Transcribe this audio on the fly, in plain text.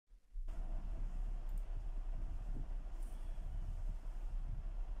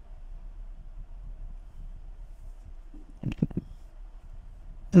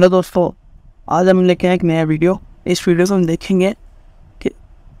Hello दोस्तों, आज हम लेके आए एक नया वीडियो। इस वीडियो में हम देखेंगे कि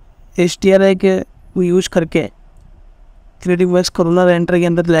HDRI के वो यूज करके 3D वर्क्स कोरोना रेंडर के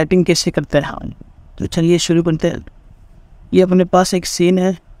अंदर लाइटिंग कैसे करते हैं। तो चलिए शुरू करते हैं। ये अपने पास एक सीन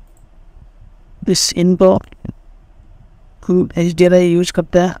है। इस सीन को हम HDRI यूज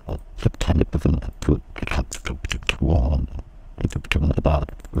करते हैं।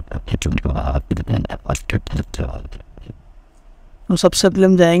 तो सबसे पहले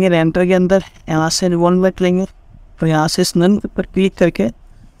हम जाएंगे रेंडर के अंदर, यहाँ से इन्वॉल्वमेंट लेंगे और यहाँ से इस नन पर क्लिक करके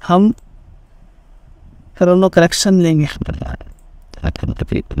हम कलर करेक्शन लेंगे।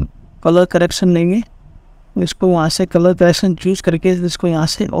 कलर करेक्शन लेंगे, इसको वहाँ से कलर करेक्शन चूज करके इसको यहाँ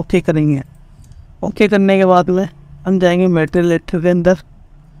से ओके करेंगे। ओके करने के बाद में हम जाएंगे मटेरियल एडिटर के अंदर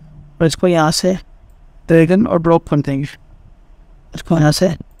और इसको यहाँ से ड्रैगन और ड्रॉप कर देंगे। इसको यहाँ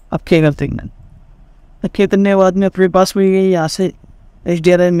से ओके कर देंगे। ओके करने के बाद में अपने पास में यहाँ से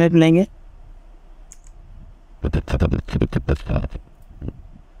HDRI मैप लेंगे।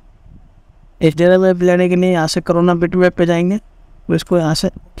 HDRI मैप लेने के लिए यहाँ से कोरोना बिट मैप पे जाएंगे और इसको यहाँ से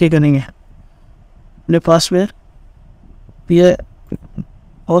ओके करेंगे। अपने पास में ये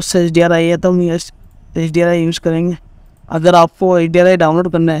और से HDRI है तो हम ये HDRI यूज़ करेंगे। अगर आपको HDRI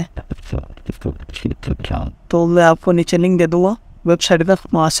डाउनलोड करना है तो मैं आपको नीचे लिंक दे दूँगा वेबसाइट का,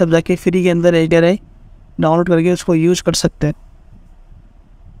 वहाँ से जाके फ्री के अंदर HDRI डाउनलोड करके उसको यूज़ कर सकते हैं।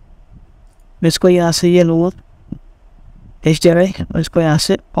 मैं इसको यहाँ से ये लूँगा HDRI और इसको यहाँ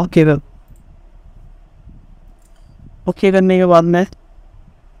से ओके कर। ओके करने के बाद में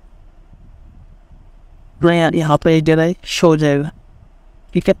यहाँ पर HDRI शो हो जाएगा।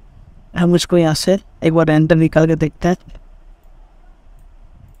 ठीक है, हम इसको यहाँ से एक बार एंटर निकाल के देखते हैं।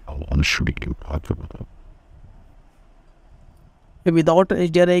 विदाउट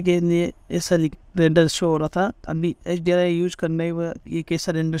HDRI के लिए ऐसा रेंडर शो हो रहा था। अभी HDRI यूज करने में ये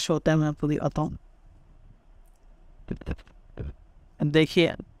कैसा रेंडर शो होता है मैं आपको दिखाता हूँ।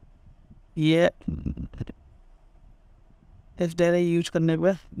 देखिए ये HDRI यूज करने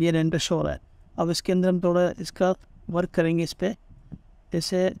पर ये रेंडर शो हो रहा है। अब इसके अंदर हम थोड़ा इसका वर्क करेंगे इस पर।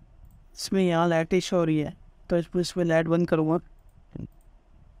 जैसे इसमें यहाँ लाइटें शो हो रही है तो इसमें लाइट बंद करूँगा,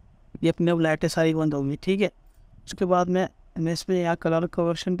 ये अपने अब लाइटें सारी बंद होंगी। ठीक है, उसके बाद मैं इस पर यहाँ कलर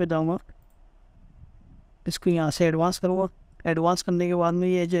कवर्शन पे जाऊँगा, इसको यहाँ से एडवांस करूँगा। एडवांस करने के बाद में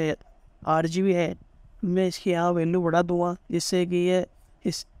ये जो RGB है मैं इसकी यहाँ वैल्यू बढ़ा दूँगा, जिससे कि ये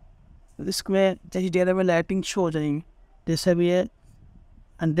इसमें HDRI में लाइटिंग शो हो जाएंगी। जैसे भी ये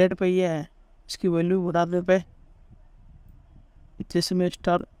 100 पे ये है, इसकी वैल्यू बढ़ाने पे जैसे मैं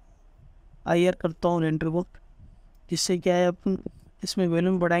स्टार IR करता हूँ रेंडर को, जिससे क्या है अपन इसमें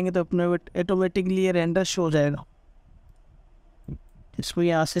वैल्यूम बढ़ाएंगे तो अपने ऑटोमेटिकली ये रेंडर शो हो जाएगा। इसको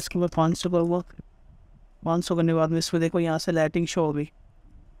यहाँ से इसको मैं 500 करूँगा। 500 करने के बाद में इसमें देखो यहाँ से लाइटिंग शो हो गई।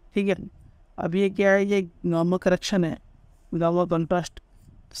 ठीक है, अब ये क्या है, ये गामा करेक्शन है, गामा कंट्रास्ट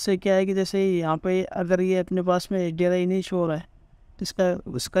से क्या है कि जैसे यहाँ पे अगर ये अपने पास में HDRI नहीं शो हो रहा है तो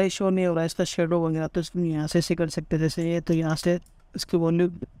इसका ही शो नहीं हो रहा है, इसका शेडो वगैरह, तो इसमें यहाँ से ऐसे कर सकते हैं। जैसे ये तो यहाँ से इसकी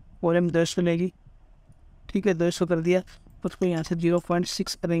वॉल्यूम 200 लेगी। ठीक है, 200 कर दिया, उसको यहाँ से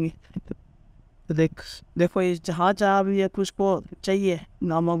 0.6 करेंगे। तो देखो ये जहाँ भी ये कुछ को चाहिए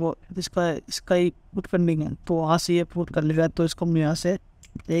नामा को इसका ही पुट करनी है तो वहाँ से ये पुट कर लेगा। तो इसको हम यहाँ से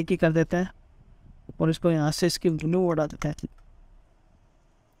एक ही कर देते हैं और इसको यहाँ से इसकी वॉल्यूम बढ़ा देते हैं।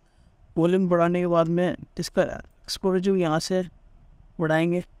 वॉल्यूम बढ़ाने के बाद में इसका एक्सपोजर यहाँ से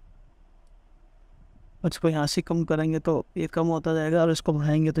बढ़ाएंगे और इसको यहाँ से कम करेंगे तो ये कम होता जाएगा, और इसको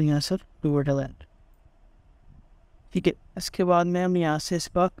बढ़ाएंगे तो यहाँ से बढ़ जाएगा। ठीक है, इसके बाद में हम यहाँ से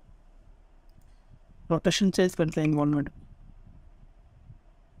इसका रोटेशन चेंज करते हैं। इन्वॉल्वमेंट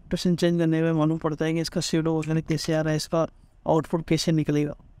रोटेशन चेंज करने में मालूम पड़ता है कि इसका शेडो वगैरह कैसे आ रहा है, इसका आउटपुट कैसे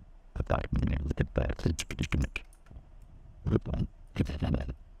निकलेगा।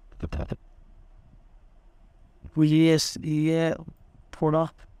 ये थोड़ा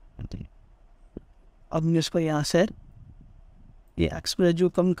अब मैं इसको यहाँ से ये एक्सप्रेस जो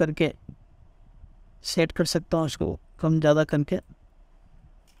कम करके सेट कर सकता हूँ, इसको कम ज़्यादा करके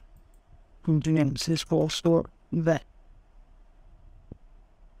इसको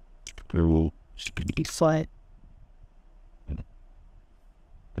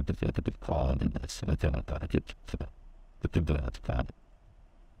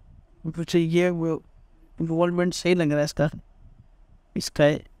ये इन्वॉल्वमेंट सही लग रहा है इसका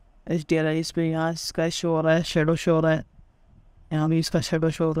HDRI इस पर यहाँ इसका शो हो रहा है, शेडो शो हो रहा है, यहाँ भी इसका शेडो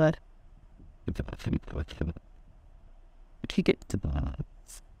शो हो रहा है। ठीक है,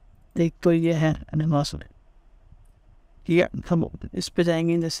 एक तो ये है एनिमास में। ठीक है, हम इस पे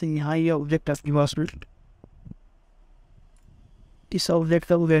जाएंगे। जैसे यहाँ ये ऑब्जेक्ट आपके पास में इस ऑब्जेक्ट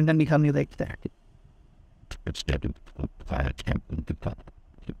का वो रेंडर निकालने देखता है।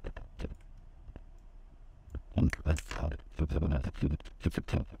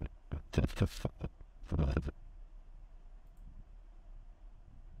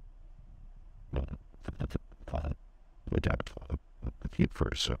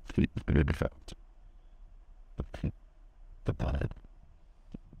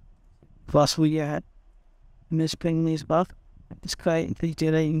 बस वो ये है मिसप्रिंग में इस बार इसका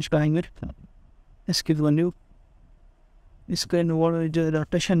HDRI इंस्पाइंग इसकी वैल्यू इसका इन्वॉल्व जो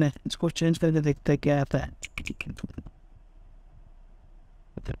रोटेशन है इसको चेंज करके देखते हैं क्या आता है।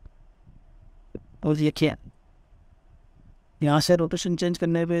 और ये क्या यहाँ से रोटेशन चेंज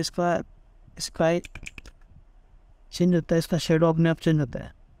करने पे इसका इसका चेंज होता है, इसका शेडो अपने आप चेंज होता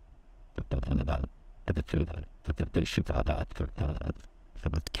है।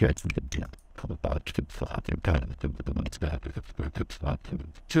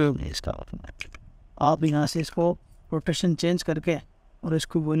 आप यहाँ से इसको रोटेशन चेंज करके और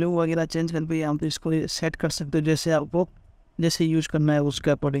इसको वॉल्यूम वगैरह चेंज करके यहाँ पे इसको सेट कर सकते हो जैसे आपको जैसे यूज करना है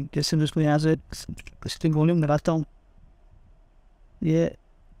उसके अकॉर्डिंग। जैसे मैं इसको यहाँ से इसकी वॉल्यूम लगाता हूँ ये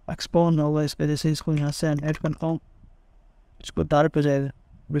एक्सपोन होगा इसका, जैसे इसको यहाँ से ऐड करता हूँ इसको डार्क हो जाएगा।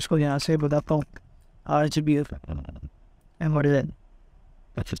 इसको यहाँ से बताता हूँ RGB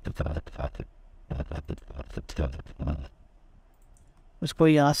उसको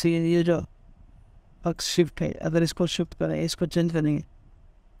यहाँ से ये जो शिफ्ट है अगर इसको शिफ्ट करें इसको चेंज करेंगे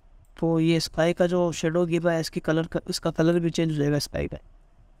तो ये स्काई का जो शेडो गिर रहा है इसकी कलर का इसका कलर भी चेंज हो जाएगा स्काई का।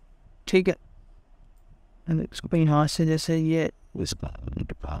 ठीक है इसको यहाँ से जैसे ये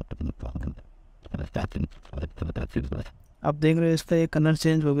आप देख रहे हो इसका ये कलर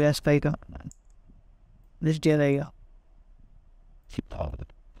चेंज हो गया स्काई का HDRI का।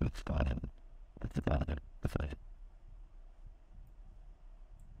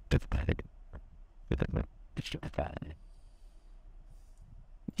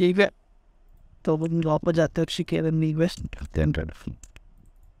 ठीक है तो हम वापस जाते हैं उसी के वेस्ट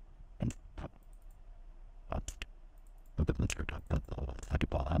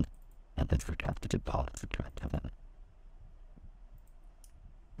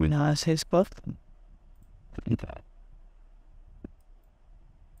यहाँ से इस पर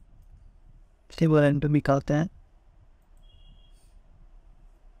स्टेबल एंड भी निकालते हैं।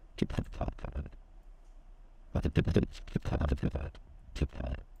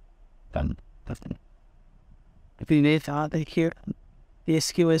 देखिए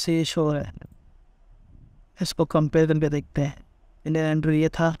इसकी वजह से ये शो है, इसको कंपेयर करके देखते हैं। इंडियन एंड्रो ये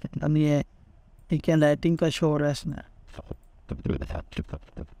था अब ये क्या लाइटिंग का शो हो रहा है इसमें।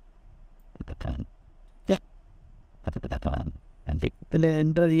 पहले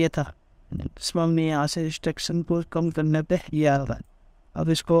एंड्रो ये था इसमें हमने यहाँ से रिस्ट्रिक्शन को कम करने पे ये आ रहा है। अब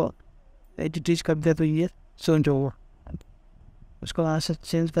इसको एडिट कर दिया तो ये चेंज होगा, उसको यहाँ से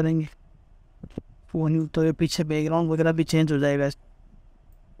चेंज करेंगे फ़ोन तो ये पीछे बैकग्राउंड वगैरह भी चेंज हो जाएगा।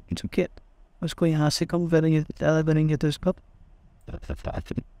 ठीक है उसको यहाँ से कम करेंगे ज़्यादा करेंगे तो इसको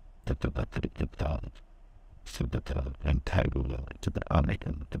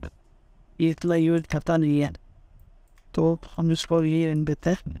ये इतना यूज करता नहीं है तो हम इसको ये रन देते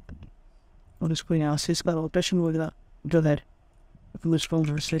हैं और इसको यहाँ से इसका रोटेशन वगैरह जो है तो इसको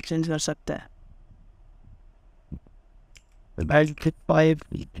से चेंज कर सकते हैं।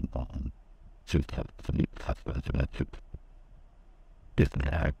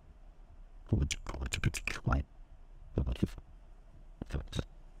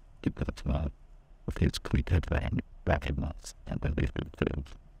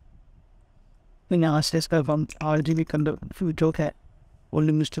 यहाँ से इसका हम RGB कंट्रोल जो है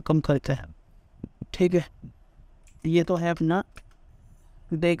वॉल्यूम इसको कम करते हैं। ठीक है ये तो है अपना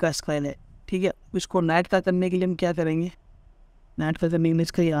डे का स्काई है। ठीक है इसको नाइट का करने के लिए हम क्या करेंगे, नाइट का करने के लिए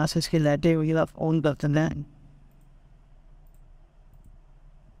इसका यहाँ से इसकी लाइटें वगैरह ऑन कर देते हैं।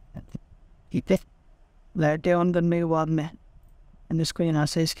 ठीक है लाइटें ऑन करने के बाद में इसको यहाँ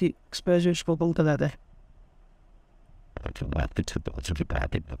से इसकी एक्सपोजर इसको कम कर देता है।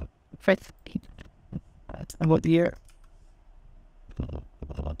 About here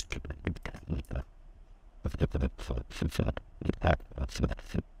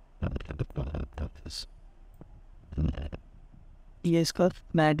ये इसका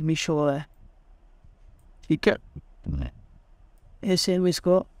मैट भी शो है। ठीक है ऐसे हम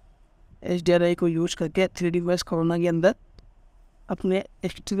इसको HDRI को यूज करके 3D Max कोरोना के अंदर अपने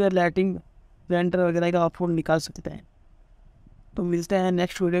एक्सटीरियर लाइटिंग रेंडर वगैरह का आउटपुट निकाल सकते हैं। तो मिलते हैं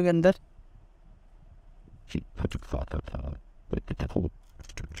नेक्स्ट वीडियो के अंदर।